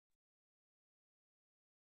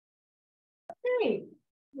Hi,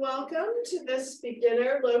 welcome to this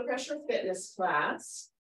beginner low pressure fitness class.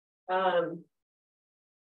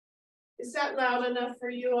 Is that loud enough for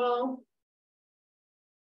you all?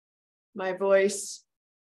 My voice?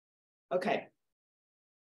 Okay.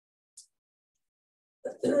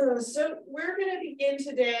 So we're going to begin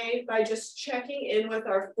today by just checking in with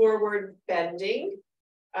our forward bending.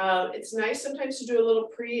 It's nice sometimes to do a little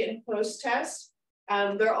pre and post test.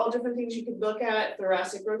 There are all different things you could look at: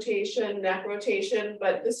 thoracic rotation, neck rotation,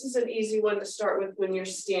 but this is an easy one to start with when you're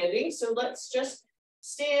standing. So let's just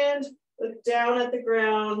stand, look down at the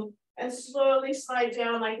ground, and slowly slide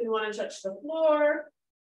down like we want to touch the floor.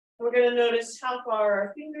 We're going to notice how far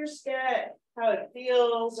our fingers get, how it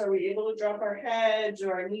feels. Are we able to drop our head? Do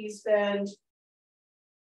our knees bend?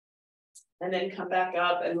 And then come back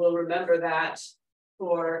up, and we'll remember that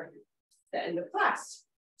for the end of class.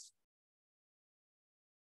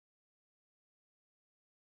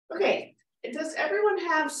 Okay, does everyone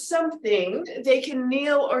have something they can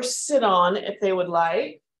kneel or sit on if they would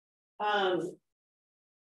like? A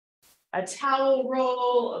towel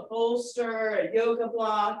roll, a bolster, a yoga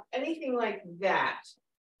block, anything like that.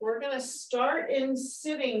 We're going to start in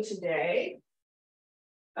sitting today.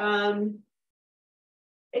 And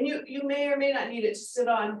you may or may not need it to sit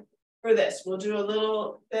on for this. We'll do a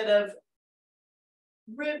little bit of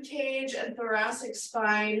rib cage and thoracic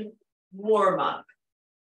spine warm up.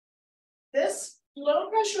 This low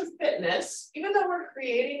pressure fitness, even though we're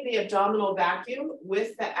creating the abdominal vacuum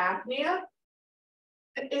with the apnea,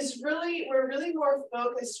 we're really more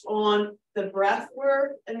focused on the breath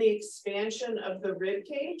work and the expansion of the rib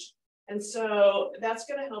cage. And so that's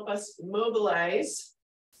going to help us mobilize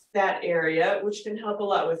that area, which can help a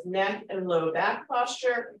lot with neck and low back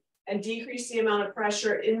posture and decrease the amount of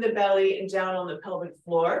pressure in the belly and down on the pelvic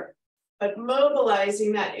floor. But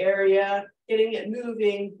mobilizing that area, getting it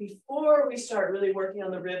moving before we start really working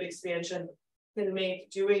on the rib expansion can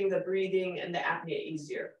make doing the breathing and the apnea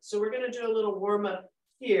easier. So we're going to do a little warm up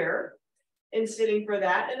here in sitting for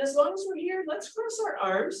that. And as long as we're here, let's cross our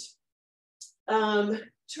arms,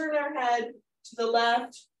 turn our head to the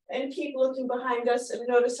left, and keep looking behind us and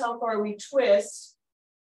notice how far we twist,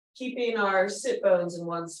 keeping our sit bones in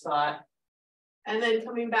one spot. And then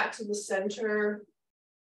coming back to the center,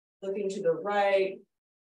 looking to the right,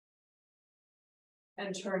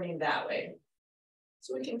 and turning that way.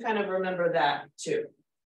 So we can kind of remember that too.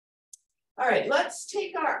 All right, let's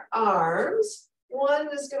take our arms. One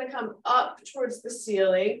is going to come up towards the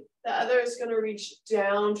ceiling. The other is going to reach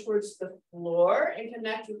down towards the floor and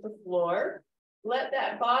connect with the floor. Let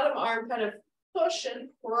that bottom arm kind of push and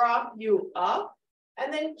prop you up,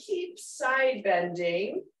 and then keep side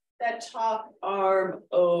bending that top arm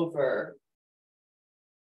over.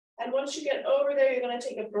 And once you get over there, you're going to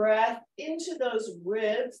take a breath into those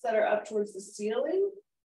ribs that are up towards the ceiling.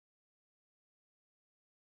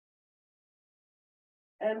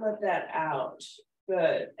 And let that out.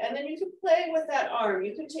 Good. And then you can play with that arm.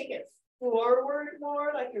 You can take it forward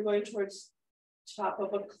more, like you're going towards the top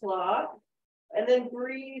of a clock. And then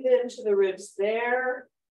breathe into the ribs there.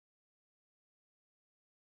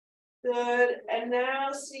 Good. And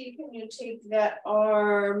now see, can you take that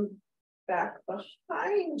arm back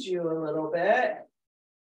behind you a little bit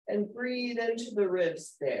and breathe into the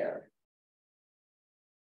ribs there.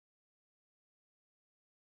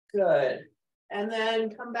 Good. And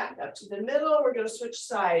then come back up to the middle. We're going to switch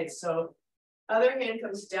sides. So other hand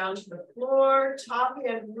comes down to the floor. Top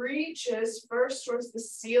hand reaches first towards the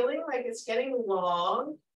ceiling like it's getting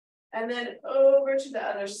long. And then over to the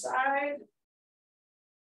other side.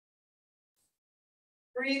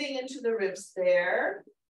 Breathing into the ribs there.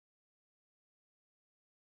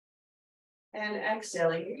 And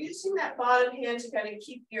exhaling. You're using that bottom hand to kind of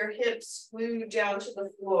keep your hips glued down to the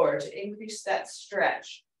floor to increase that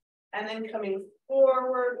stretch. And then coming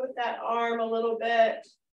forward with that arm a little bit.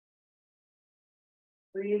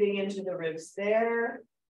 Breathing into the ribs there.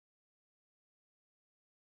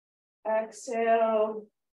 Exhale.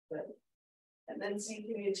 Good. And then see,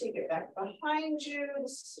 can you take it back behind you?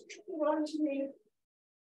 This is a tricky one to me.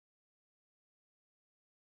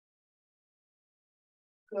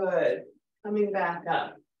 Good. Coming back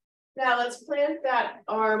up. Now let's plant that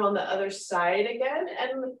arm on the other side again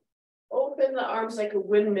and open the arms like a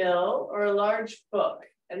windmill or a large book.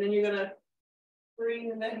 And then you're going to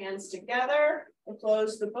bring the hands together and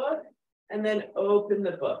close the book and then open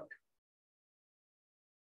the book.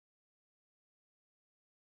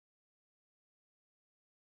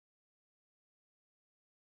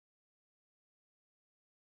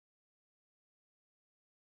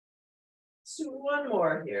 So one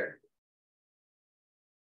more here.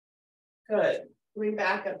 Good. Coming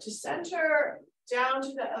back up to center, down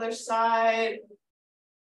to the other side,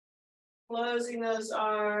 closing those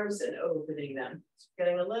arms and opening them. So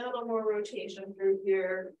getting a little more rotation through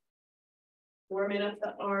here, warming up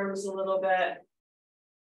the arms a little bit.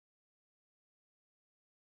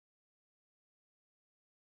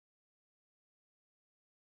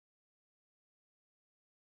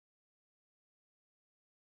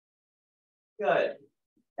 Good.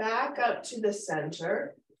 Back up to the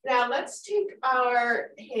center. Now let's take our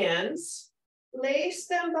hands, place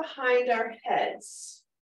them behind our heads,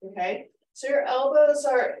 okay? So your elbows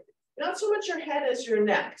are not so much your head as your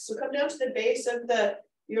neck. So come down to the base of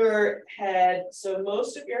your head. So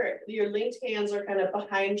most of your linked hands are kind of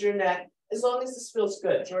behind your neck, as long as this feels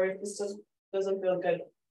good. Or if this doesn't feel good,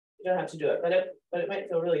 you don't have to do it, but it might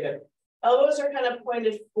feel really good. Elbows are kind of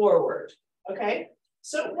pointed forward, okay?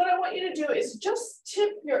 So what I want you to do is just tip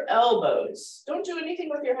your elbows. Don't do anything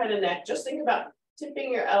with your head and neck. Just think about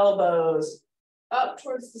tipping your elbows up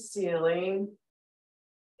towards the ceiling,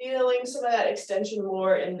 feeling some of that extension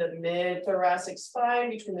more in the mid-thoracic spine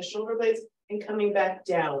between the shoulder blades and coming back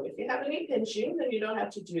down. If you have any pinching, then you don't have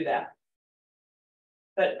to do that.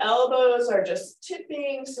 But elbows are just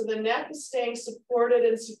tipping, so the neck is staying supported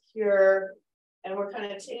and secure, and we're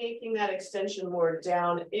kind of taking that extension more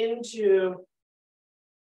down into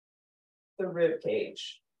the rib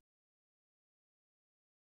cage.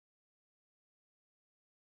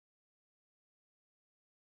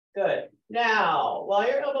 Good. Now, while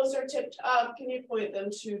your elbows are tipped up, can you point them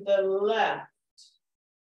to the left?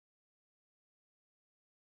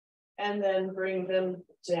 And then bring them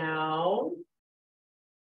down.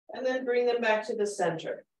 And then bring them back to the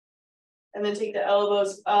center. And then take the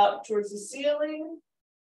elbows up towards the ceiling.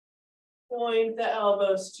 Point the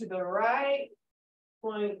elbows to the right.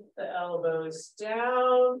 Point the elbows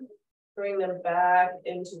down, bring them back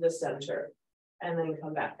into the center, and then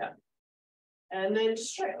come back up. And then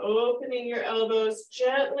just try opening your elbows,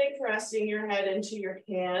 gently pressing your head into your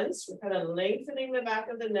hands. We're kind of lengthening the back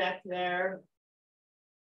of the neck there.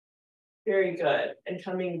 Very good, and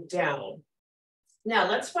coming down. Now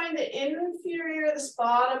let's find the inferior, this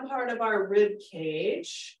bottom part of our rib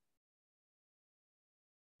cage.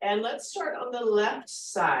 And let's start on the left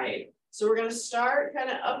side. So we're going to start kind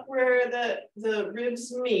of up where the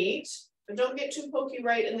ribs meet, but don't get too pokey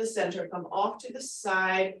right in the center. Come off to the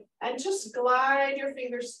side and just glide your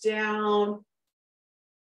fingers down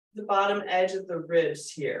the bottom edge of the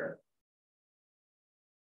ribs here.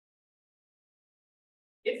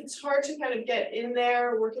 If it's hard to kind of get in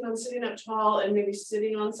there, working on sitting up tall and maybe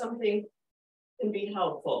sitting on something can be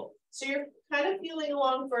helpful. So you're kind of feeling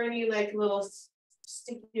along for any like little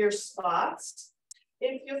stickier spots.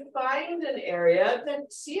 If you find an area, then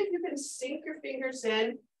see if you can sink your fingers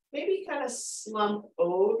in, maybe kind of slump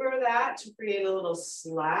over that to create a little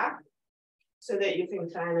slack so that you can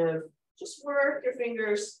kind of just work your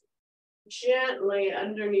fingers gently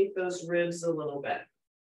underneath those ribs a little bit.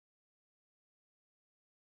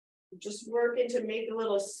 Just working to make a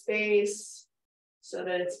little space so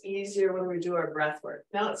that it's easier when we do our breath work.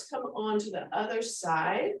 Now let's come on to the other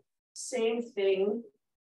side. Same thing.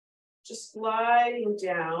 Just gliding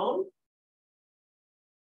down.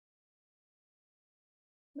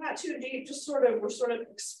 Not too deep, just we're sort of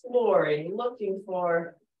exploring, looking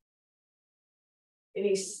for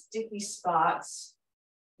any sticky spots.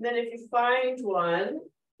 And then if you find one,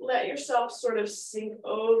 let yourself sort of sink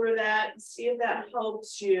over that, see if that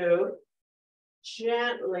helps you.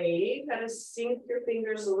 Gently, kind of sink your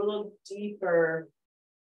fingers a little deeper.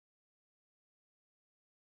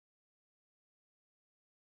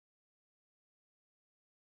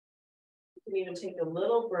 You can even take a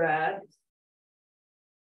little breath.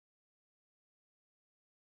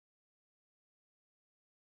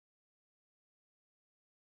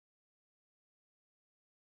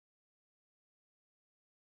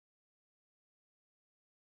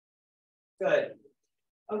 Good.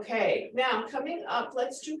 Okay, now coming up,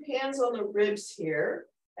 let's do hands on the ribs here.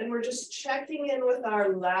 And we're just checking in with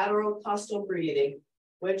our lateral costal breathing,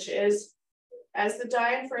 which is as the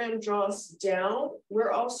diaphragm draws down,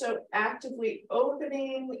 we're also actively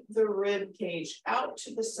opening the rib cage out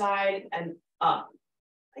to the side and up,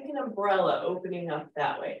 like an umbrella opening up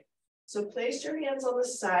that way. So place your hands on the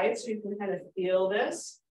side so you can kind of feel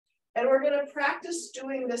this. And we're going to practice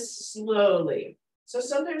doing this slowly. So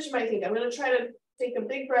sometimes you might think, I'm going to try to take a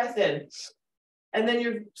big breath in, and then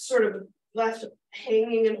you're sort of left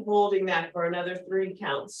hanging and holding that for another 3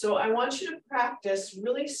 counts. So I want you to practice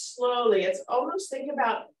really slowly. It's almost, think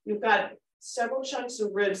about, you've got several chunks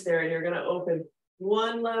of ribs there, and you're going to open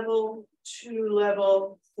 1 level, 2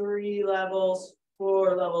 level, 3 levels,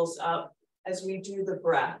 4 levels up as we do the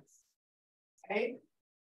breath. Okay.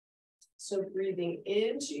 So breathing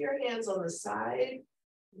into your hands on the side.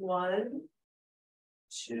 1,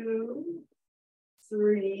 2,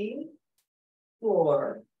 3,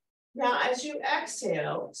 4. Now, as you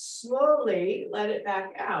exhale, slowly let it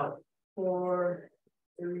back out. 4,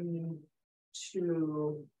 3,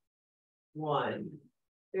 2, 1.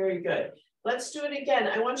 Very good. Let's do it again.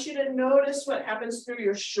 I want you to notice what happens through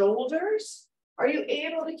your shoulders. Are you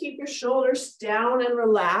able to keep your shoulders down and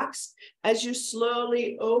relaxed as you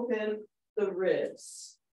slowly open the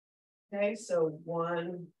ribs? Okay, so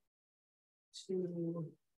 1, 2,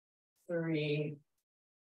 3,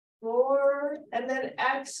 4, and then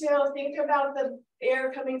exhale. Think about the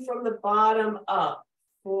air coming from the bottom up.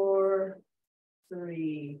 4,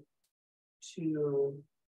 3, 2,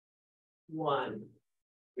 1.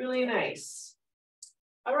 Really nice.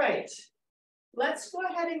 All right, let's go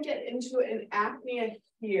ahead and get into an apnea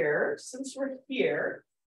here, since we're here.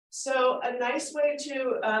 So a nice way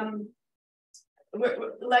to,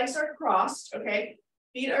 legs are crossed, okay?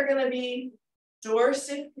 Feet are gonna be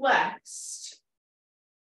dorsiflexed.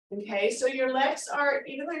 Okay, so your legs are,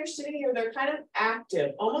 even though you're sitting here, they're kind of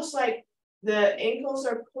active, almost like the ankles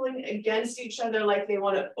are pulling against each other, like they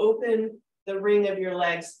want to open the ring of your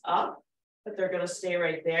legs up, but they're going to stay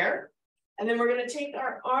right there. And then we're going to take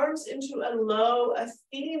our arms into a low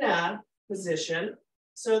Athena position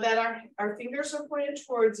so that our fingers are pointed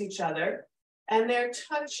towards each other and they're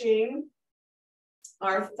touching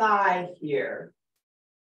our thigh here.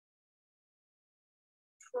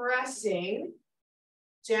 Pressing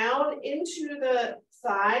down into the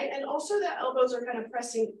thigh, and also the elbows are kind of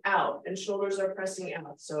pressing out and shoulders are pressing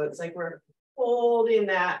out. So it's like we're holding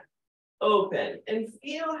that open, and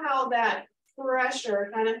feel how that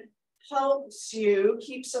pressure kind of helps you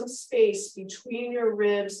keep some space between your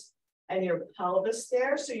ribs and your pelvis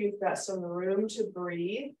there. So you've got some room to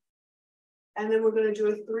breathe. And then we're going to do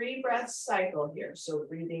a 3-breath cycle here. So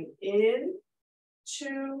breathing in,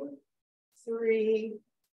 2, 3,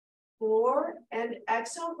 4, and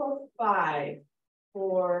exhale for 5,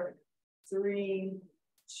 4, 3,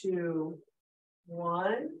 2,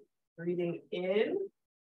 1. Breathing in.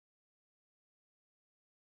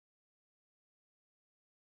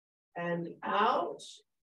 And out.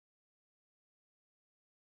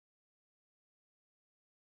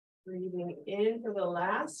 Breathing in for the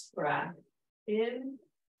last breath. In.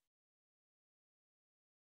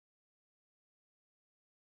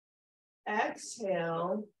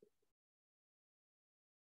 Exhale.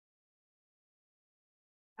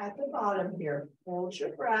 At the bottom here, hold your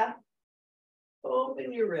breath,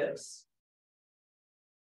 open your ribs.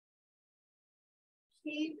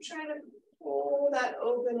 Keep trying to pull that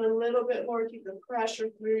open a little bit more, keep the pressure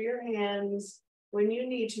through your hands. When you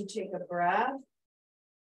need to, take a breath.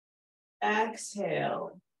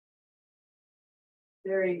 Exhale.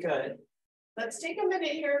 Very good. Let's take a minute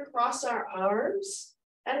here, cross our arms,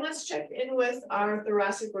 and let's check in with our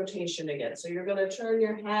thoracic rotation again. So you're going to turn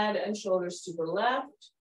your head and shoulders to the left.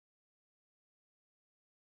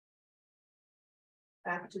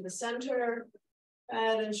 Back to the center,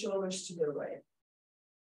 head and shoulders to the right.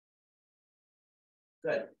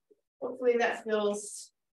 Good. Hopefully that feels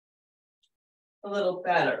a little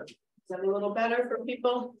better. Is that a little better for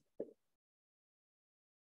people?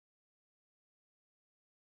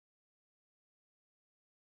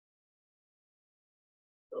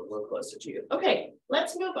 A little closer to you. Okay,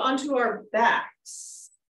 let's move on to our backs.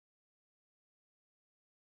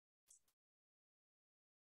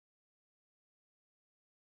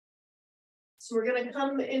 So we're going to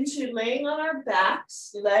come into laying on our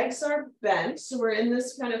backs. Legs are bent, so we're in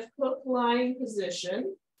this kind of hook lying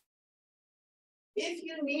position. If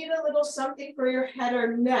you need a little something for your head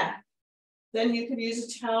or neck, then you could use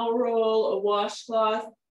a towel roll, a washcloth.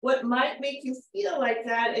 What might make you feel like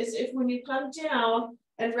that is if when you come down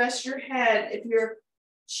and rest your head, if your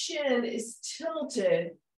chin is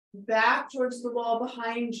tilted back towards the wall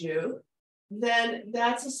behind you, then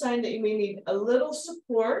that's a sign that you may need a little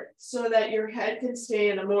support so that your head can stay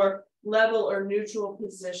in a more level or neutral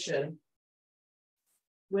position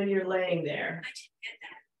when you're laying there. I didn't get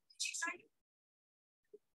that. Did you say?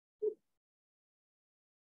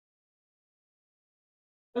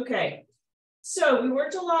 Okay, so we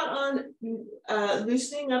worked a lot on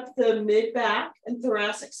loosening up the mid-back and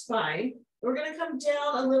thoracic spine. We're going to come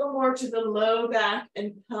down a little more to the low back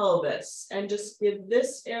and pelvis and just give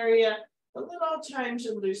this area a little time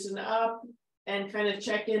to loosen up and kind of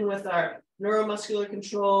check in with our neuromuscular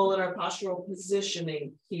control and our postural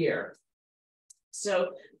positioning here.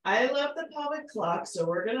 So I love the pelvic clock, so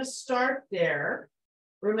we're going to start there.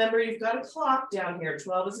 Remember, you've got a clock down here.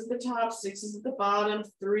 12 is at the top, 6 is at the bottom,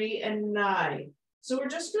 3 and 9. So we're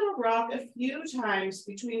just going to rock a few times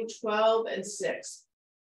between 12 and 6.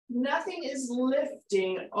 Nothing is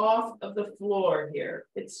lifting off of the floor here.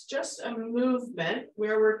 It's just a movement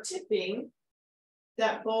where we're tipping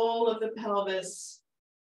that bowl of the pelvis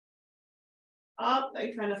up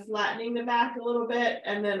and kind of flattening the back a little bit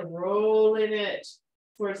and then rolling it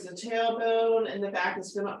towards the tailbone, and the back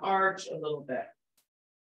is going to arch a little bit.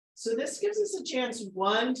 So this gives us a chance,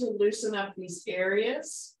 one, to loosen up these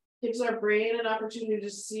areas, gives our brain an opportunity to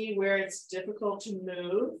see where it's difficult to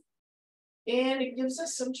move, and it gives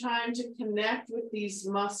us some time to connect with these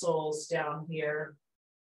muscles down here.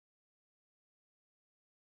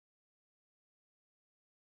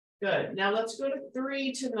 Good. Now let's go to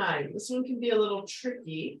 3 to 9. This one can be a little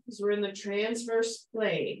tricky because we're in the transverse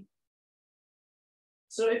plane.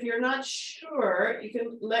 So if you're not sure, you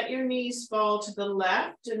can let your knees fall to the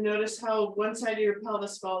left and notice how one side of your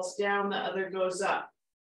pelvis falls down, the other goes up.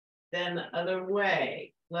 Then the other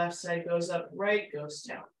way, left side goes up, right goes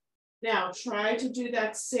down. Now try to do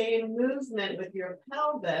that same movement with your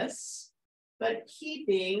pelvis, but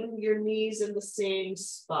keeping your knees in the same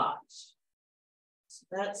spot. So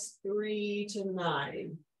that's 3 to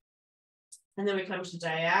 9. And then we come to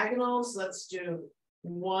diagonals. Let's do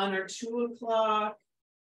 1 or 2 o'clock.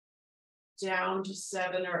 Down to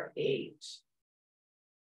 7 or 8.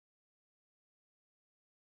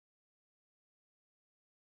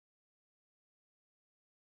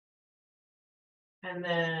 And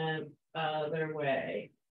then other way.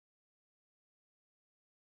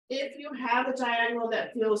 If you have a diagonal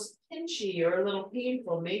that feels pinchy or a little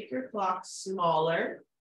painful, make your clock smaller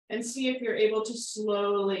and see if you're able to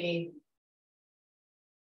slowly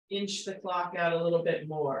inch the clock out a little bit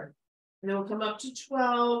more. And then we'll come up to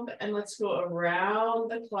 12 and let's go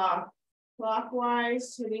around the clock,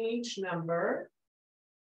 clockwise, hitting each number.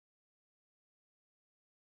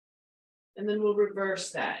 And then we'll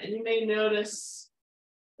reverse that. And you may notice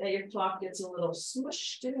that your clock gets a little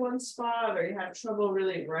smushed in one spot, or you have trouble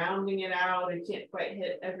really rounding it out and can't quite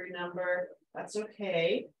hit every number. That's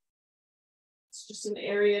okay. It's just an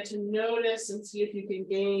area to notice and see if you can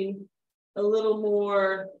gain a little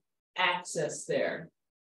more access there.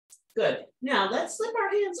 Good. Now let's slip our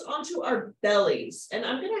hands onto our bellies. And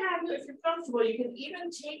I'm going to have you, if you're comfortable, you can even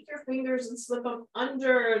take your fingers and slip them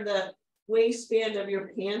under the waistband of your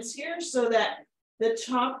pants here so that the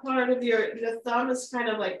top part of the thumb is kind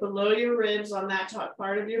of like below your ribs on that top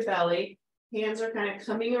part of your belly. Hands are kind of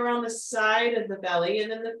coming around the side of the belly,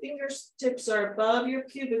 and then the fingertips are above your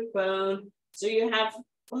pubic bone. So you have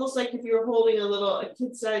almost like if you were holding a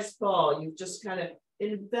kid-sized ball, you've just kind of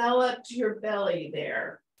enveloped your belly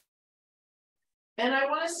there. And I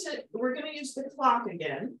want us to, we're going to use the clock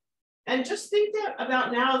again. And just think that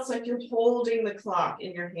about now, it's like you're holding the clock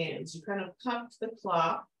in your hands. You kind of cupped the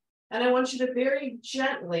clock. And I want you to very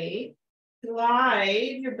gently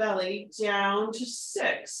glide your belly down to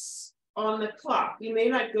 6 on the clock. You may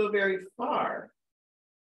not go very far.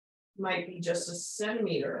 It might be just a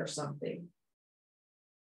centimeter or something.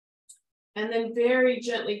 And then very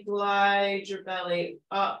gently glide your belly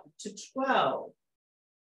up to 12.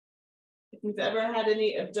 If you've ever had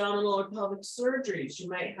any abdominal or pelvic surgeries, you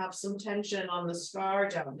might have some tension on the scar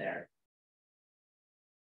down there.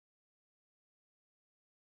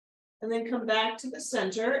 And then come back to the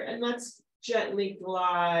center and let's gently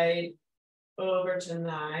glide over to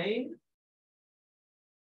 9.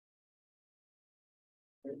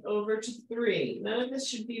 And over to 3. None of this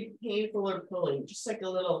should be painful or pulling, just like a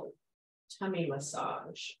little tummy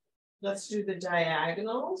massage. Let's do the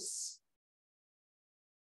diagonals.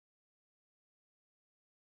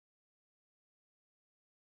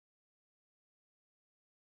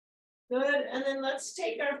 Good, and then let's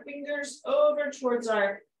take our fingers over towards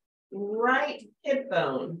our right hip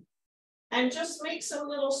bone and just make some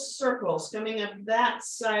little circles coming up that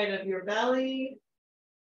side of your belly.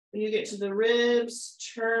 When you get to the ribs,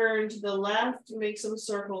 turn to the left, make some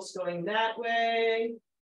circles going that way.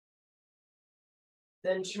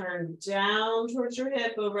 Then turn down towards your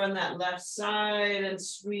hip over on that left side and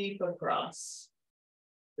sweep across.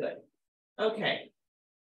 Good, okay.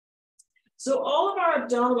 So all of our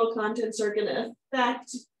abdominal contents are going to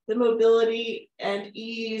affect the mobility and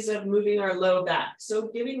ease of moving our low back. So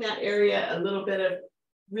giving that area a little bit of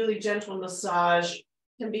really gentle massage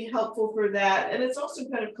can be helpful for that. And it's also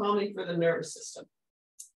kind of calming for the nervous system.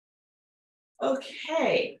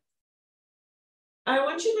 Okay. I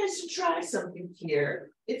want you guys to try something here.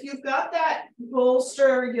 If you've got that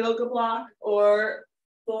bolster, yoga block, or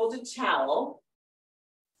folded towel,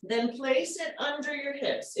 Then place it under your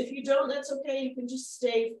hips. If you don't, that's okay. You can just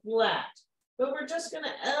stay flat. But we're just going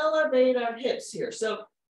to elevate our hips here. So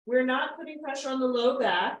we're not putting pressure on the low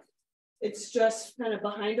back. It's just kind of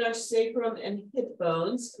behind our sacrum and hip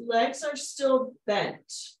bones. Legs are still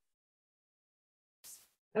bent.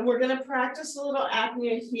 And we're going to practice a little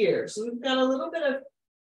apnea here. So we've got a little bit of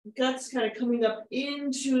guts kind of coming up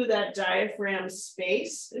into that diaphragm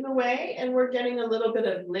space in a way, and we're getting a little bit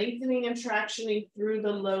of lengthening and tractioning through the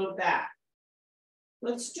low back.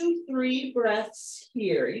 Let's do 3 breaths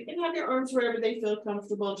here. You can have your arms wherever they feel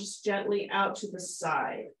comfortable, just gently out to the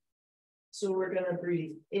side. So we're going to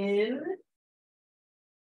breathe in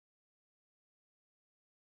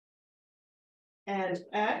and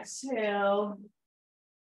exhale.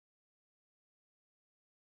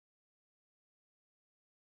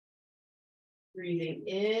 Breathing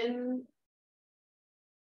in.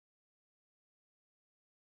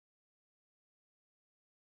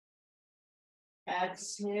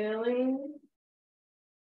 Exhaling.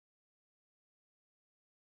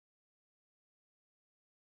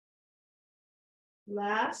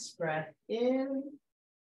 Last breath in.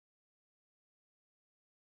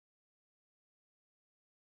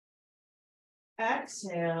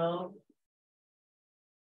 Exhale.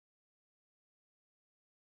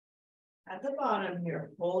 At the bottom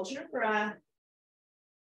here, hold your breath.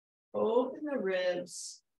 Open the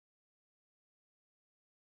ribs.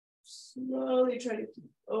 Slowly try to keep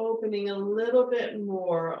opening a little bit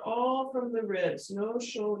more, all from the ribs, no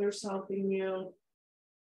shoulders helping you.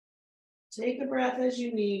 Take a breath as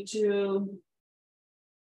you need to,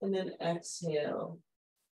 and then exhale.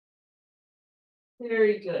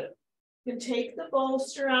 Very good. You can take the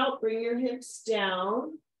bolster out, bring your hips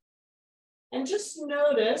down, and just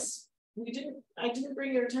notice, I didn't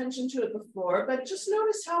bring your attention to it before, but just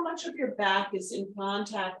notice how much of your back is in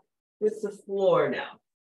contact with the floor now.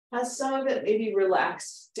 Has some of it maybe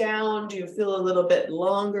relaxed down? Do you feel a little bit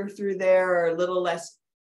longer through there, or a little less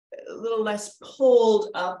pulled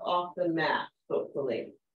up off the mat, hopefully?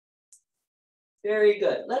 Very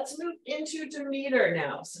good. Let's move into Demeter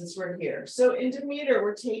now, since we're here. So in Demeter,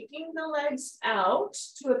 we're taking the legs out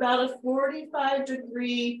to about a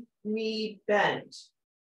 45-degree knee bend.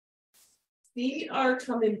 Feet are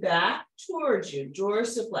coming back towards you,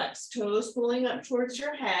 dorsiflex, toes pulling up towards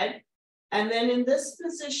your head. And then in this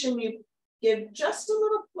position, you give just a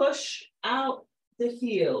little push out the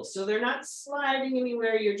heels. So they're not sliding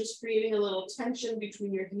anywhere. You're just creating a little tension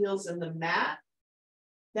between your heels and the mat.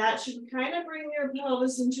 That should kind of bring your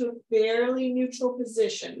pelvis into a fairly neutral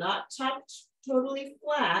position, not tucked totally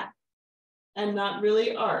flat and not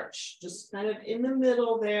really arched, just kind of in the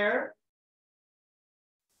middle there.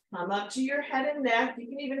 Come up to your head and neck. You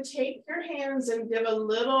can even take your hands and give just a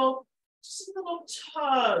little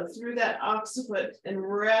tug through that occiput and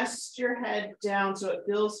rest your head down so it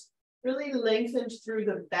feels really lengthened through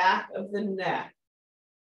the back of the neck.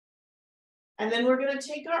 And then we're going to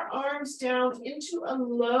take our arms down into a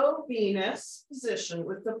low Venus position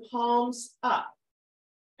with the palms up.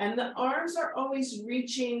 And the arms are always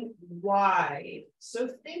reaching wide. So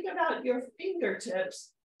think about your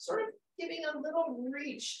fingertips sort of giving a little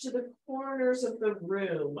reach to the corners of the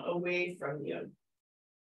room away from you.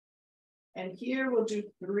 And here we'll do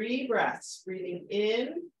 3 breaths, breathing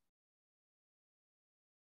in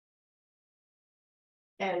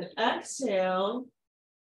and exhale.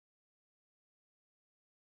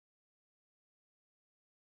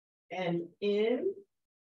 And in.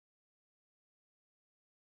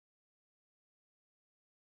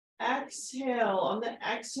 Exhale. On the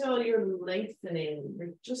exhale, you're lengthening.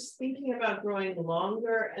 You're just thinking about growing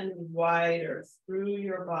longer and wider through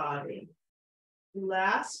your body.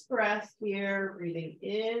 Last breath here, breathing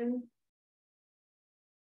in.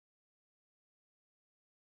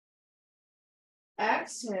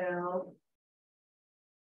 Exhale.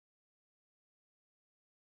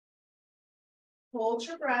 Hold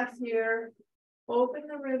your breath here. Open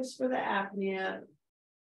the ribs for the apnea.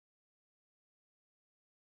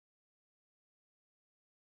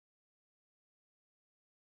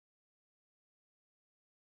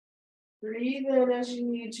 Breathe in as you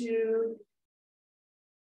need to.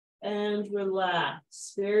 And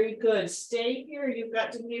relax. Very good. Stay here. You've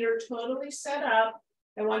got Demeter totally set up.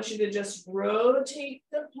 I want you to just rotate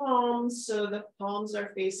the palms so the palms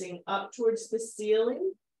are facing up towards the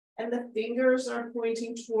ceiling and the fingers are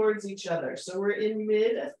pointing towards each other. So we're in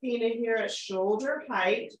mid-Athena here at shoulder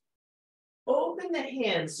height. Open the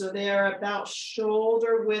hands so they are about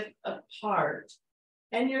shoulder width apart.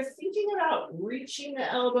 And you're thinking about reaching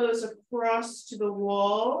the elbows across to the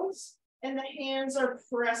walls, and the hands are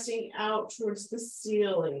pressing out towards the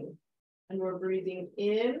ceiling. And we're breathing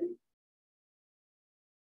in.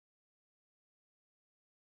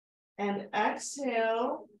 And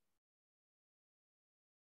exhale.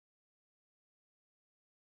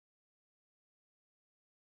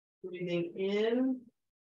 Breathing in.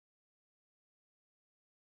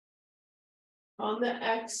 On the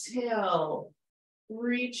exhale,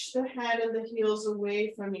 reach the head and the heels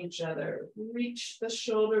away from each other. Reach the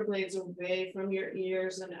shoulder blades away from your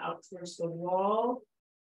ears and out towards the wall.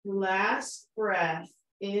 Last breath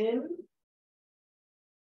in.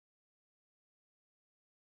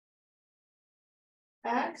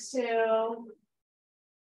 Exhale.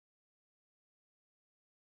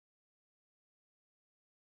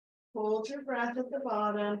 Hold your breath at the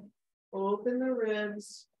bottom. Open the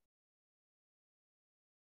ribs.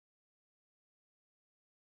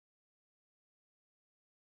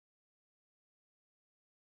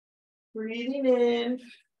 Breathing in.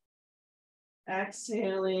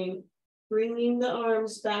 Exhaling. Bringing the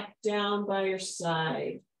arms back down by your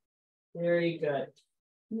side. Very good.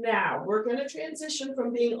 Now, we're going to transition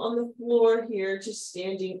from being on the floor here to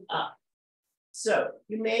standing up. So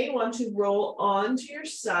you may want to roll onto your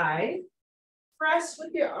side. Press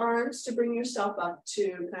with your arms to bring yourself up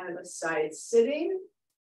to kind of a side sitting.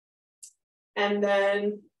 And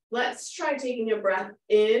then let's try taking a breath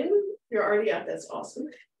in. You're already up, that's awesome.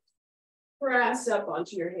 Press up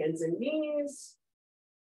onto your hands and knees.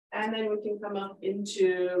 And then we can come up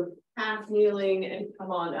into half kneeling and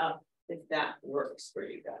come on up if that works for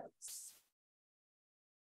you guys.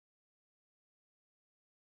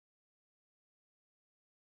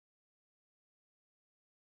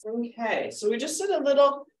 Okay, so we just did a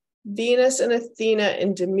little Venus and Athena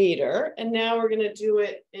and Demeter, and now we're going to do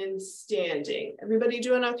it in standing. Everybody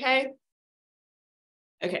doing okay?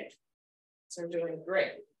 Okay, so I'm doing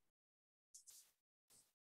great.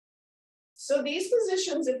 So these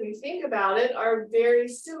positions, if we think about it, are very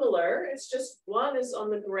similar. It's just one is on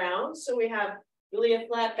the ground. So we have really a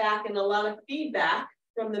flat back and a lot of feedback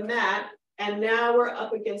from the mat. And now we're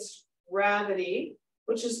up against gravity,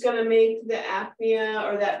 which is going to make the apnea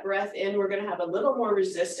or that breath in, we're going to have a little more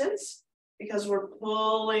resistance because we're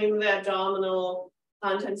pulling the abdominal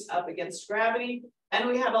contents up against gravity. And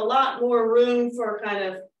we have a lot more room for kind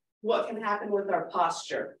of what can happen with our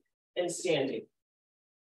posture in standing.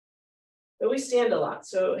 But we stand a lot,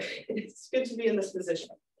 so it's good to be in this position.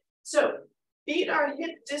 So feet are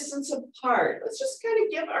hip distance apart. Let's just kind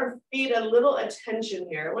of give our feet a little attention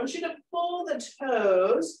here. I want you to pull the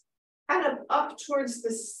toes kind of up towards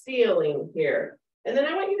the ceiling here. And then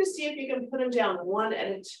I want you to see if you can put them down one at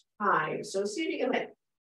a time. So see if you can like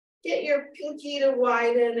get your pinky to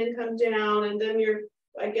widen and come down, and then your,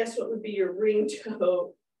 I guess what would be your ring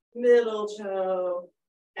toe, middle toe.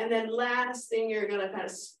 And then last thing, you're gonna kind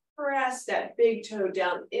of press that big toe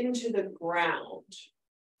down into the ground.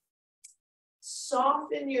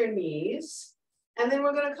 Soften your knees. And then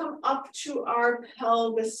we're going to come up to our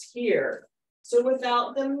pelvis here. So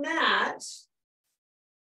without the mat,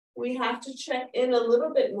 we have to check in a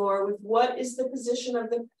little bit more with what is the position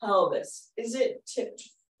of the pelvis. Is it tipped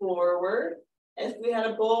forward? If we had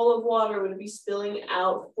a bowl of water, would it be spilling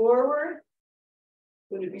out forward?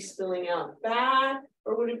 Would it be spilling out back?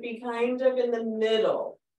 Or would it be kind of in the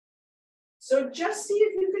middle? So just see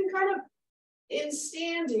if you can kind of, in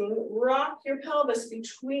standing, rock your pelvis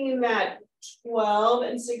between that 12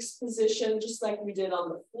 and 6 position, just like we did on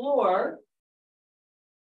the floor.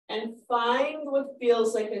 And find what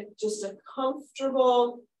feels like just a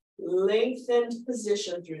comfortable, lengthened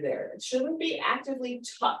position through there. It shouldn't be actively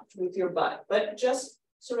tucked with your butt, but just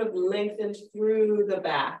sort of lengthened through the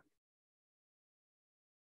back.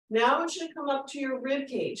 Now it should come up to your rib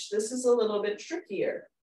cage. This is a little bit trickier.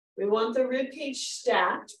 We want the rib cage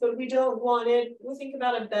stacked, but we don't want it, we'll think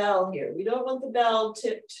about a bell here. We don't want the bell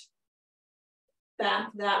tipped back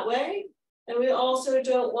that way. And we also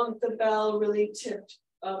don't want the bell really tipped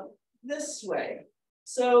up this way.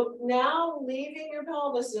 So now leaving your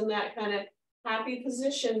pelvis in that kind of happy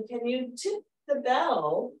position, can you tip the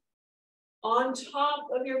bell on top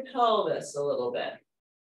of your pelvis a little bit?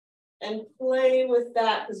 And play with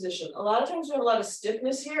that position. A lot of times we have a lot of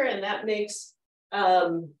stiffness here, and that makes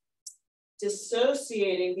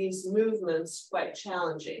dissociating these movements quite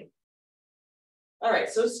challenging. All right,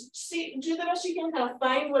 so see, do the best you can, kind of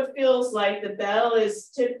find what feels like the bell is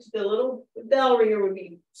tipped, the little bell ringer would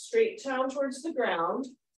be straight down towards the ground,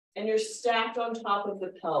 and you're stacked on top of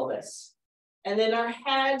the pelvis. And then our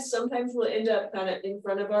head sometimes will end up kind of in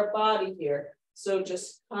front of our body here. So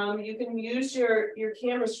just you can use your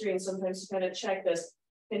camera screen sometimes to kind of check this.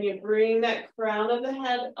 Can you bring that crown of the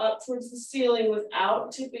head up towards the ceiling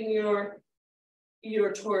without tipping your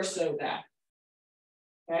your torso back.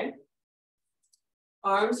 Okay.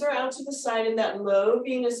 Arms are out to the side in that low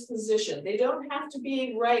Venus position. They don't have to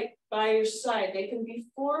be right by your side. They can be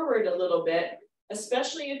forward a little bit,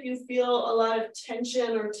 especially if you feel a lot of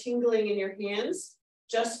tension or tingling in your hands.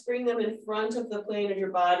 Just bring them in front of the plane of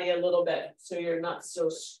your body a little bit so you're not so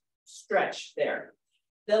stretched there.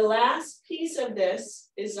 The last piece of this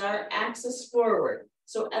is our axis forward.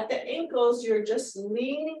 So at the ankles, you're just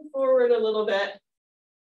leaning forward a little bit.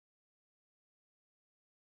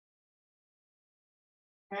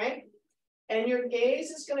 Okay, and your gaze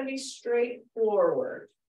is going to be straight forward.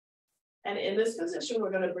 And in this position, we're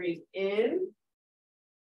going to breathe in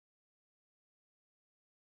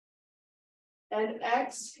and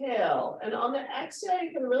exhale. And on the exhale,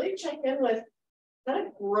 you can really check in with kind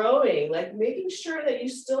of growing, like making sure that you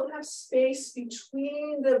still have space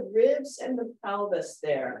between the ribs and the pelvis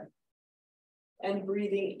there. And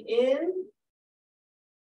breathing in.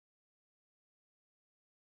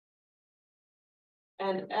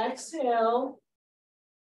 And exhale.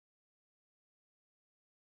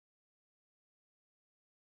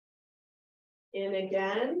 In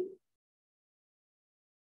again.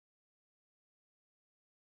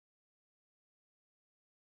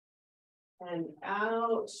 And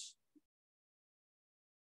out.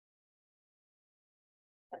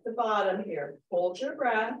 At the bottom here, hold your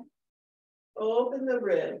breath. Open the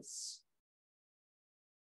ribs.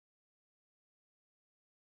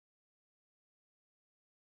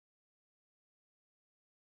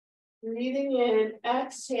 Breathing in,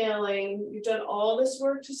 exhaling. You've done all this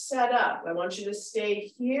work to set up. I want you to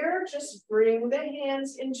stay here. Just bring the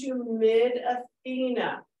hands into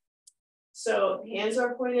mid-Athena. So hands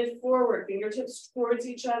are pointed forward, fingertips towards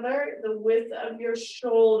each other, the width of your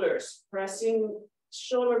shoulders, pressing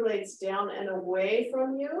shoulder blades down and away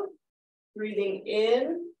from you. Breathing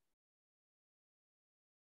in.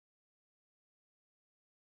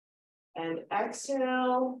 And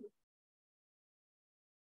exhale.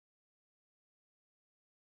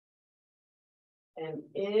 And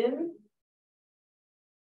in.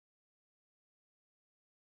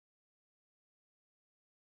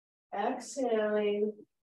 Exhaling.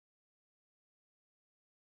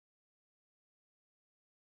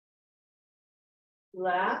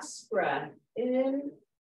 Last breath in.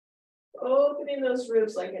 Opening those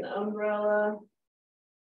ribs like an umbrella.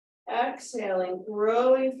 Exhaling,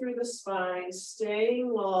 growing through the spine,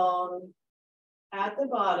 staying long. At the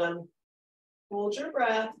bottom, hold your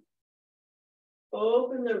breath.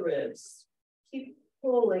 Open the ribs. Keep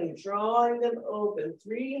pulling, drawing them open.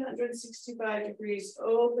 365 degrees,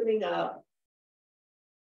 opening up.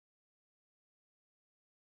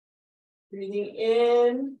 Breathing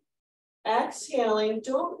in, exhaling.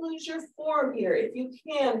 Don't lose your form here. If you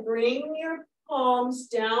can, bring your palms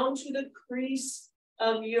down to the crease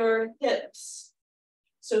of your hips.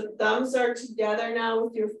 So thumbs are together now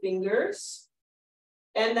with your fingers.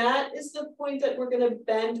 And that is the point that we're going to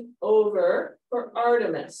bend over for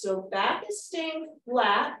Artemis. So back is staying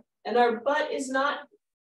flat and our butt is not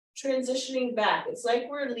transitioning back. It's like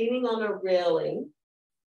we're leaning on a railing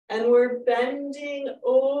and we're bending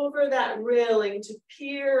over that railing to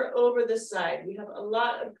peer over the side. We have a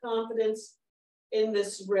lot of confidence in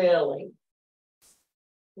this railing.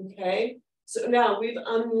 Okay. So now we've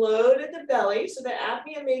unloaded the belly, so the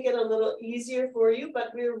apnea may get a little easier for you, but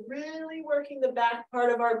we're really working the back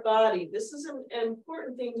part of our body. This is an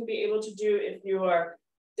important thing to be able to do if you are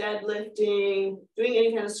deadlifting, doing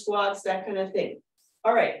any kind of squats, that kind of thing.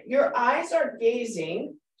 All right, your eyes are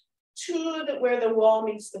gazing to where the wall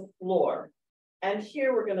meets the floor. And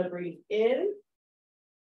here we're going to breathe in.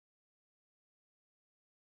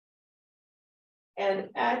 And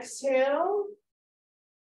exhale.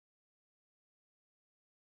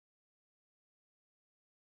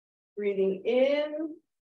 Breathing in,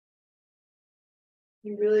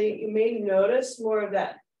 you may notice more of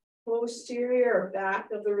that posterior or back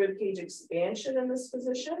of the ribcage expansion in this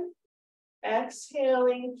position.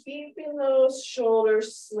 Exhaling, keeping those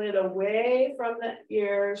shoulders slid away from the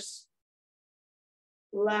ears.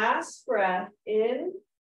 Last breath in.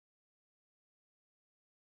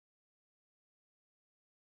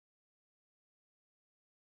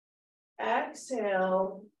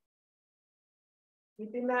 Exhale.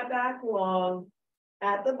 Keeping that back long.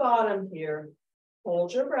 At the bottom here,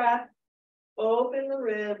 hold your breath, open the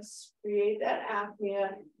ribs, create that apnea.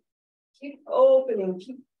 Keep opening,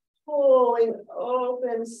 keep pulling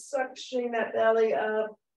open, suctioning that belly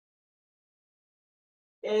up.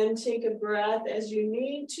 And take a breath as you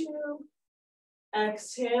need to.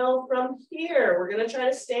 Exhale from here. We're going to try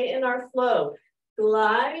to stay in our flow.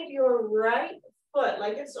 Glide your right foot,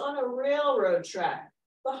 like it's on a railroad track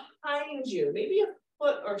behind you, maybe a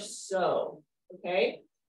foot or so, okay?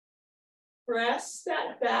 Press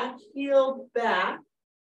that back heel back,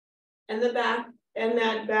 and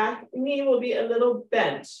that back knee will be a little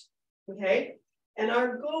bent, okay? And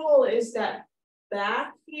our goal is that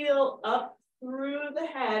back heel up through the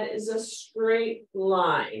head is a straight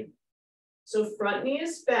line. So front knee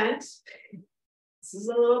is bent. This is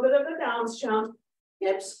a little bit of a balance challenge.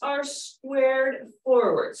 Hips are squared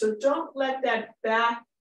forward. So don't let that back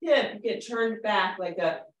hip get turned back like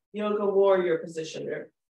a yoga warrior position.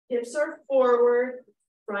 Hips are forward,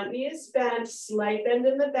 front knee is bent, slight bend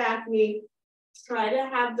in the back knee. Try to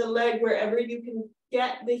have the leg wherever you can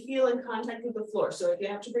get the heel in contact with the floor. So if you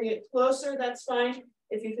have to bring it closer, that's fine.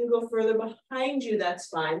 If you can go further behind you, that's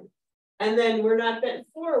fine. And then we're not bent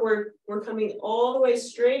forward. We're coming all the way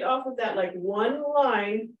straight off of that, like one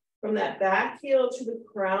line from that back heel to the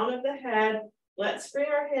crown of the head. Let's bring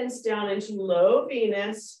our hands down into low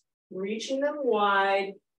Venus, reaching them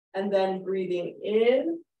wide, and then breathing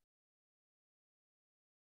in.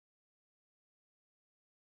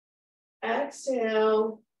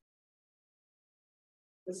 Exhale.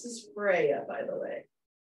 This is Freya, by the way.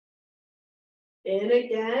 In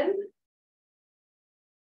again.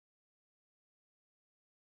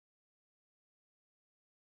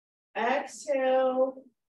 Exhale.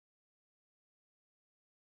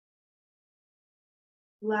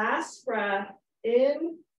 Last breath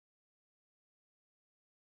in.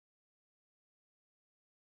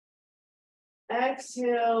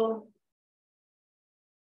 Exhale.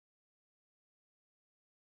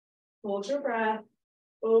 Hold your breath.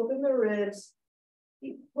 Open the ribs.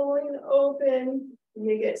 Keep pulling open.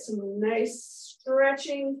 You get some nice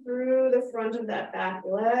stretching through the front of that back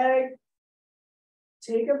leg.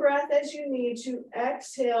 Take a breath as you need to.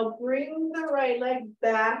 Exhale. Bring the right leg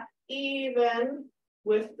back even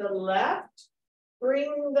with the left.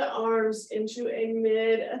 Bring the arms into a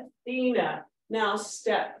mid-Athena. Now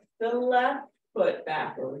step the left foot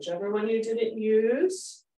back, or whichever one you didn't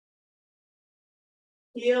use.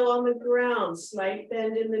 Heel on the ground, slight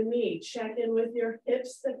bend in the knee. Check in with your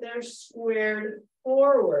hips that they're squared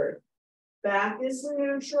forward. Back is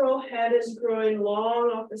neutral, head is growing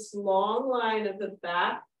long off this long line of the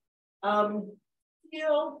back.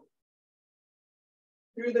 Heel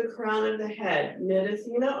through the crown of the head.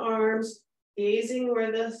 Mid-Athena arms, gazing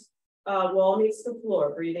where the wall meets the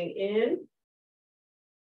floor. Breathing in.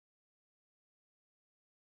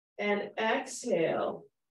 And exhale.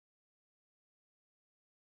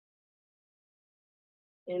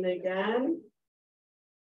 In again.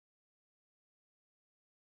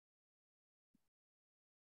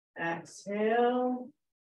 Exhale.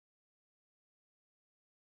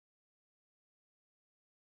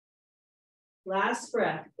 Last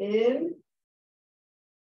breath in.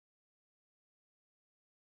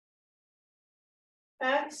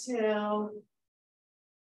 Exhale.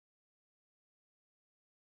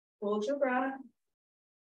 Hold your breath.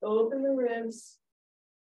 Open the ribs.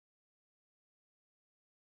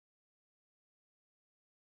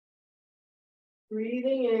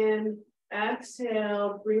 Breathing in,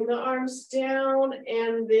 exhale, bring the arms down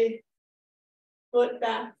and the foot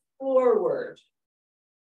back forward.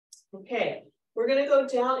 Okay, we're gonna go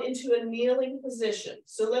down into a kneeling position.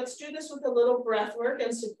 So let's do this with a little breath work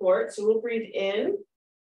and support. So we'll breathe in.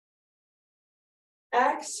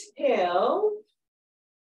 Exhale.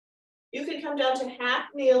 You can come down to half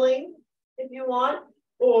kneeling if you want,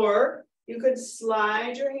 or you could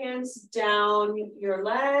slide your hands down your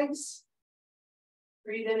legs.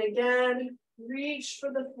 Breathe in again, reach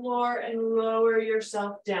for the floor and lower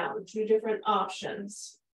yourself down. Two different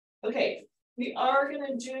options. Okay, we are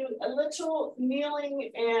gonna do a little kneeling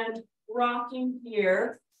and rocking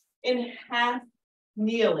here in half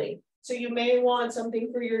kneeling. So you may want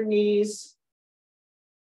something for your knees.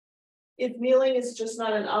 If kneeling is just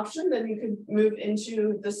not an option, then you could move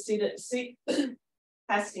into the seated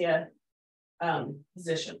Hestia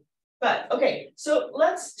position. But okay, so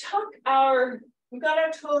let's tuck we've got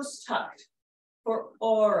our toes tucked for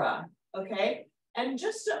aura, okay? And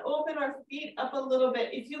just to open our feet up a little bit,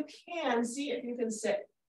 if you can, see if you can sit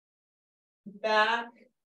back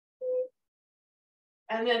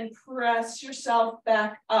and then press yourself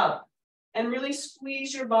back up and really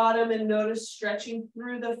squeeze your bottom and notice stretching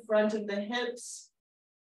through the front of the hips,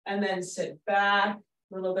 and then sit back,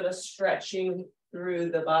 a little bit of stretching through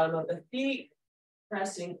the bottom of the feet,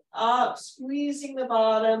 pressing up, squeezing the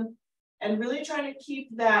bottom, and really trying to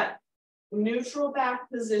keep that neutral back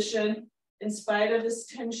position in spite of this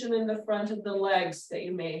tension in the front of the legs that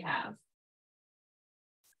you may have.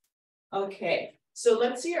 Okay, So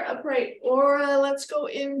let's see your upright aura. Let's go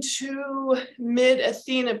into mid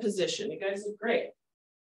Athena position. You guys look great.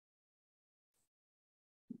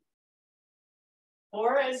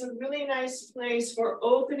 Aura is a really nice place for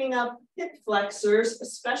opening up hip flexors,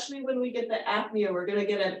 especially when we get the apnea. We're going to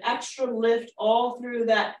get an extra lift all through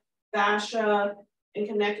that fascia and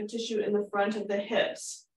connective tissue in the front of the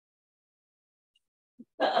hips.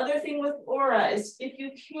 The other thing with aura is if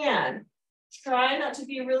you can, try not to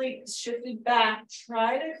be really shifted back.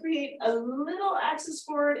 Try to create a little axis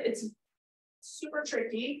forward. It's super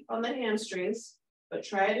tricky on the hamstrings, but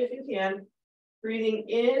try it if you can. Breathing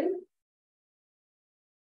in.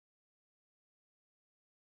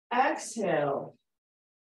 Exhale.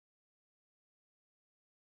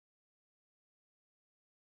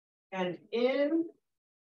 And in.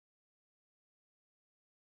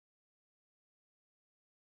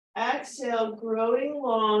 Exhale, growing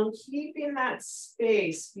long, keeping that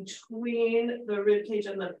space between the rib cage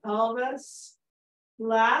and the pelvis.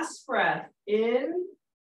 Last breath, in.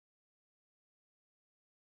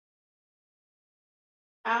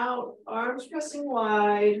 Out, arms pressing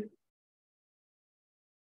wide.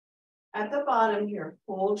 At the bottom here,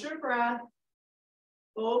 hold your breath.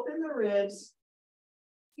 Open the ribs.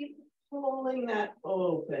 Keep pulling that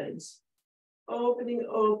open. Opening,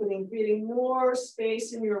 opening, creating more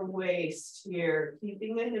space in your waist here.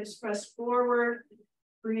 Keeping the hips pressed forward.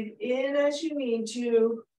 Breathe in as you need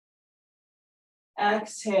to.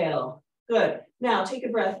 Exhale. Good. Now take a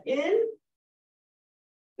breath in.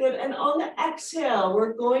 Good. And on the exhale,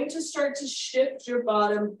 we're going to start to shift your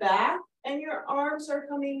bottom back and your arms are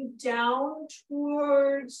coming down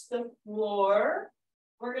towards the floor.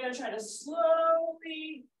 We're going to try to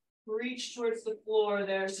slowly reach towards the floor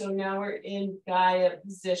there. So now we're in Gaia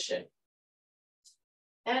position.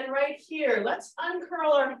 And right here, let's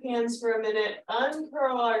uncurl our hands for a minute,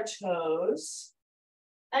 uncurl our toes,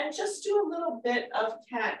 and just do a little bit of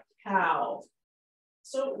cat-cow.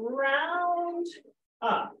 So round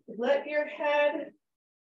up, let your head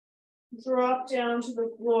drop down to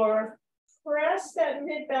the floor, press that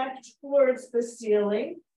mid back towards the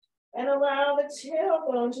ceiling, and allow the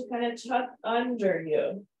tailbone to kind of tuck under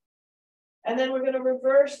you. And then we're going to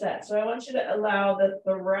reverse that. So I want you to allow the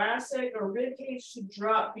thoracic or rib cage to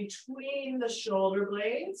drop between the shoulder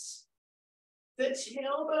blades. The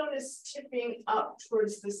tailbone is tipping up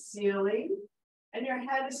towards the ceiling. And your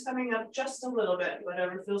head is coming up just a little bit,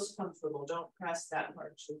 whatever feels comfortable. Don't press that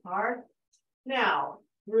part too hard. Now,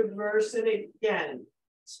 reverse it again.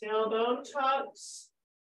 Tailbone tucks.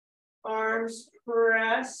 Arms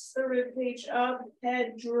press the rib cage up.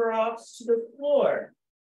 Head drops to the floor.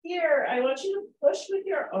 Here, I want you to push with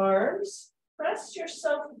your arms, press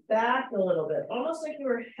yourself back a little bit, almost like you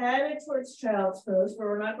were headed towards child's pose, but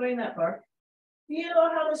we're not going that far. Feel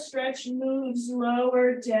how the stretch moves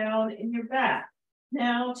lower down in your back.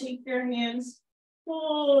 Now take your hands,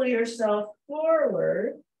 pull yourself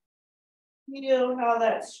forward. Feel how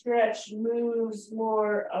that stretch moves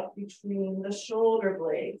more up between the shoulder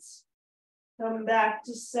blades. Come back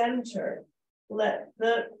to center. Let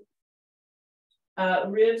the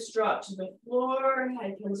ribs drop to the floor,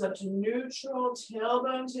 head comes up to neutral,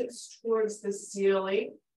 tailbone tips towards the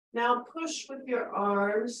ceiling. Now push with your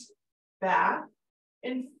arms back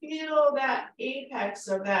and feel that apex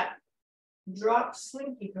of that drop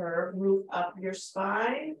slinky curve move up your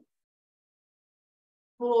spine.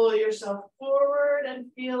 Pull yourself forward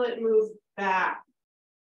and feel it move back,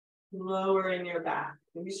 lowering your back.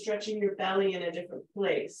 Maybe stretching your belly in a different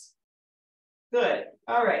place. Good.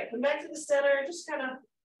 All right, come back to the center. Just kind of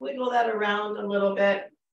wiggle that around a little bit.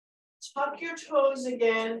 Tuck your toes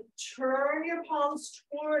again. Turn your palms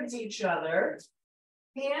towards each other.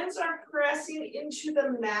 Hands are pressing into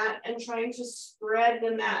the mat and trying to spread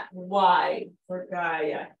the mat wide for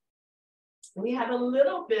Gaia. We have a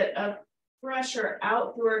little bit of pressure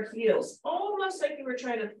out through our heels, almost like you were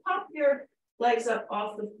trying to pop your legs up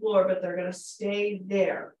off the floor, but they're going to stay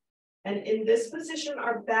there. And in this position,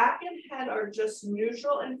 our back and head are just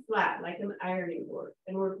neutral and flat, like an ironing board.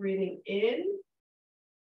 And we're breathing in.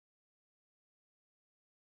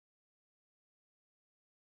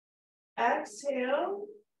 Exhale.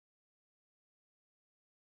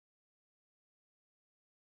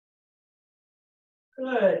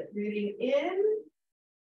 Good. Breathing in.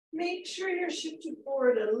 Make sure you're shifting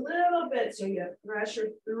forward a little bit so you have pressure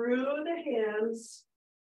through the hands.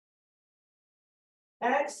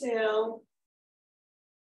 Exhale.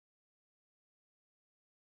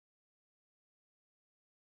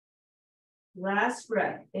 Last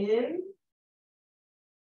breath in.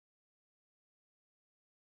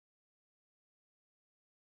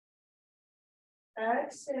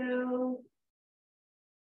 Exhale.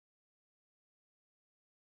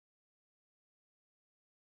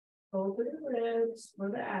 Open the ribs for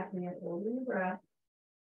the apnea, holding your breath.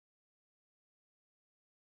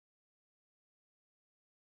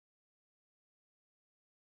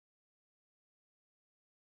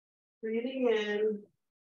 Breathing in,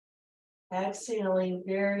 exhaling,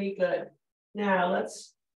 very good. Now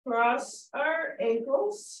let's cross our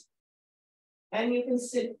ankles. And you can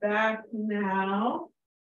sit back now.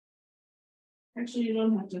 Actually, you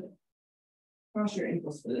don't have to cross your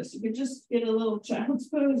ankles for this. You can just get a little child's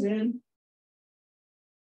pose in.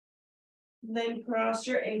 And then cross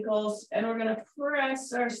your ankles, and we're gonna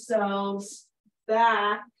press ourselves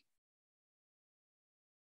back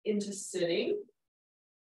into sitting.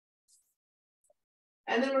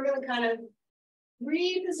 And then we're gonna kind of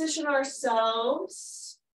reposition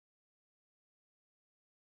ourselves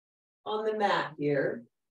on the mat here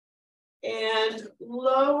and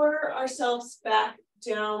lower ourselves back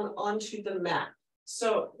down onto the mat.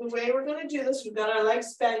 So the way we're going to do this, we've got our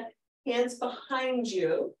legs bent, hands behind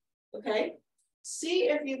you, okay? See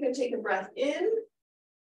if you can take a breath in.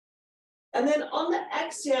 And then on the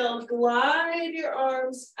exhale, glide your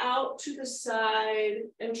arms out to the side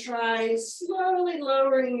and try slowly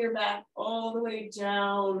lowering your back all the way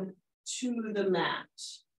down to the mat.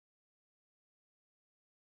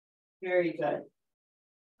 Very good.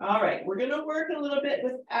 All right, we're going to work a little bit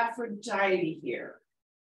with Aphrodite here.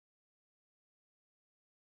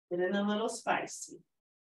 Get in a little spicy.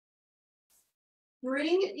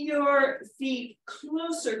 Bring your feet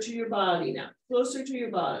closer to your body now, closer to your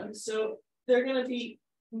bottom. So they're going to be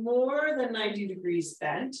more than 90 degrees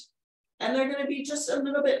bent, and they're going to be just a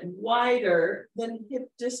little bit wider than hip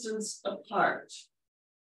distance apart.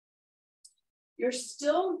 You're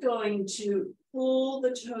still going to pull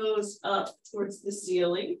the toes up towards the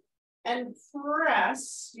ceiling and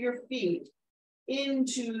press your feet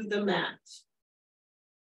into the mat.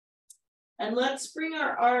 And let's bring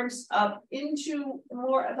our arms up into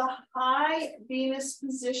more of a high Venus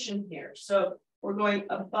position here. So we're going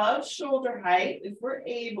above shoulder height if we're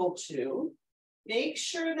able to. Make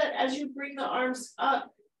sure that as you bring the arms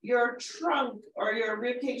up, your trunk or your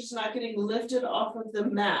rib cage is not getting lifted off of the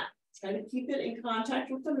mat. Try to keep it in contact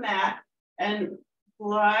with the mat and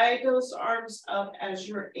glide those arms up as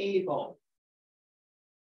you're able.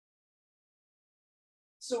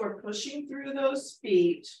 So we're pushing through those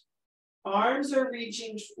feet. Arms are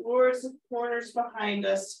reaching towards the corners behind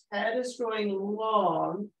us. Head is going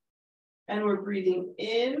long. And we're breathing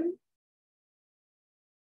in.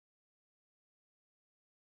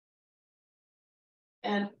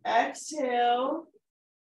 And exhale.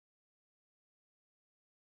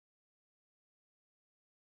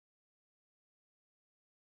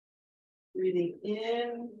 Breathing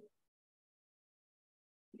in.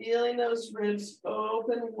 Feeling those ribs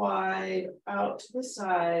open wide out to the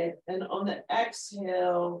side. And on the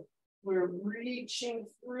exhale, we're reaching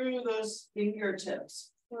through those fingertips,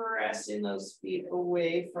 pressing those feet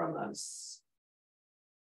away from us.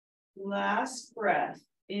 Last breath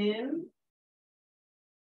in.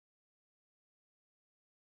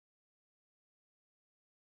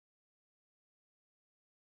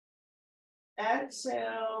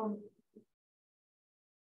 Exhale.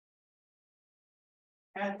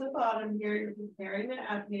 At the bottom here, you're preparing the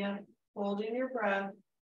apnea, holding your breath,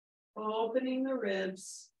 opening the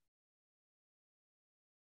ribs.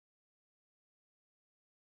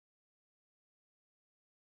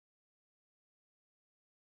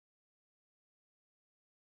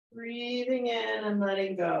 Breathing in and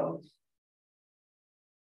letting go.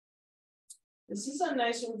 This is a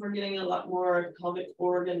nice one for getting a lot more pelvic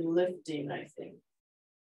organ lifting, I think.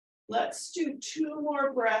 Let's do 2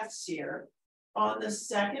 more breaths here. On the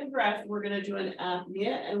second breath, we're going to do an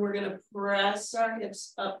apnea and we're going to press our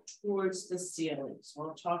hips up towards the ceiling. So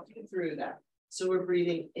I'll talk you through that. So we're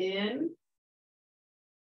breathing in.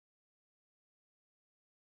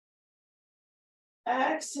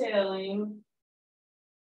 Exhaling.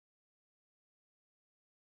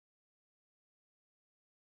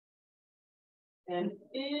 And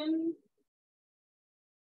in.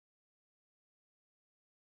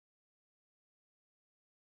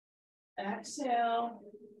 Exhale.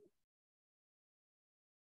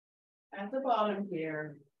 At the bottom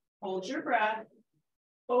here, hold your breath.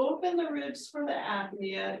 Open the ribs for the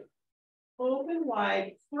apnea. Open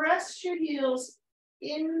wide. Press your heels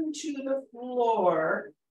into the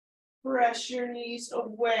floor. Press your knees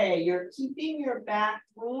away. You're keeping your back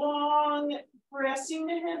long, pressing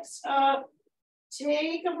the hips up.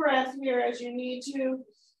 Take a breath here as you need to.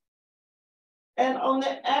 And on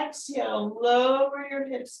the exhale, lower your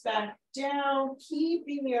hips back down,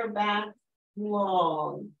 keeping your back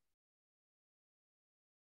long.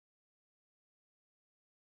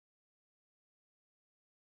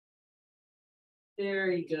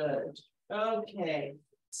 Very good. Okay,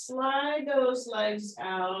 slide those legs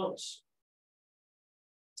out.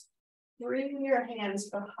 Bring your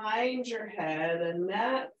hands behind your head and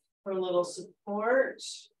neck for a little support.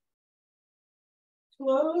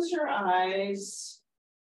 Close your eyes.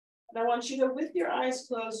 And I want you to, with your eyes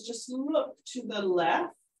closed, just look to the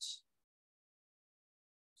left.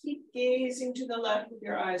 Keep gazing to the left with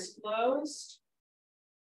your eyes closed.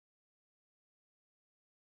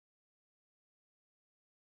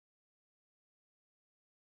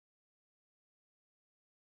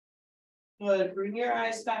 Good. Bring your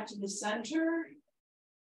eyes back to the center.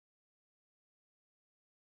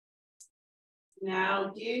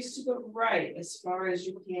 Now gaze to the right as far as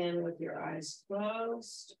you can with your eyes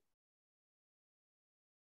closed.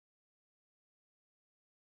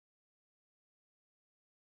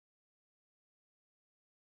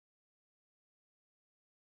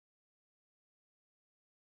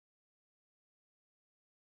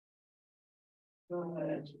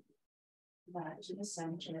 Good. Back to the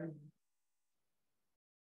center.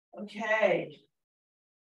 Okay.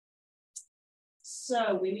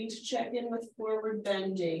 So we need to check in with forward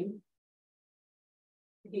bending.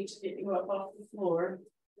 We need to get you up off the floor.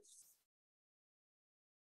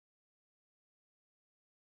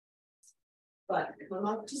 But come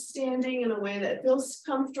up to standing in a way that feels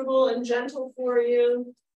comfortable and gentle for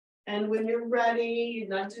you. And when you're ready, you're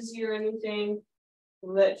not dizzy or anything,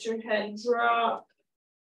 let your head drop.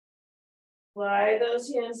 Slide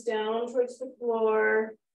those hands down towards the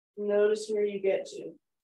floor. Notice where you get to.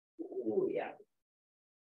 Ooh, yeah.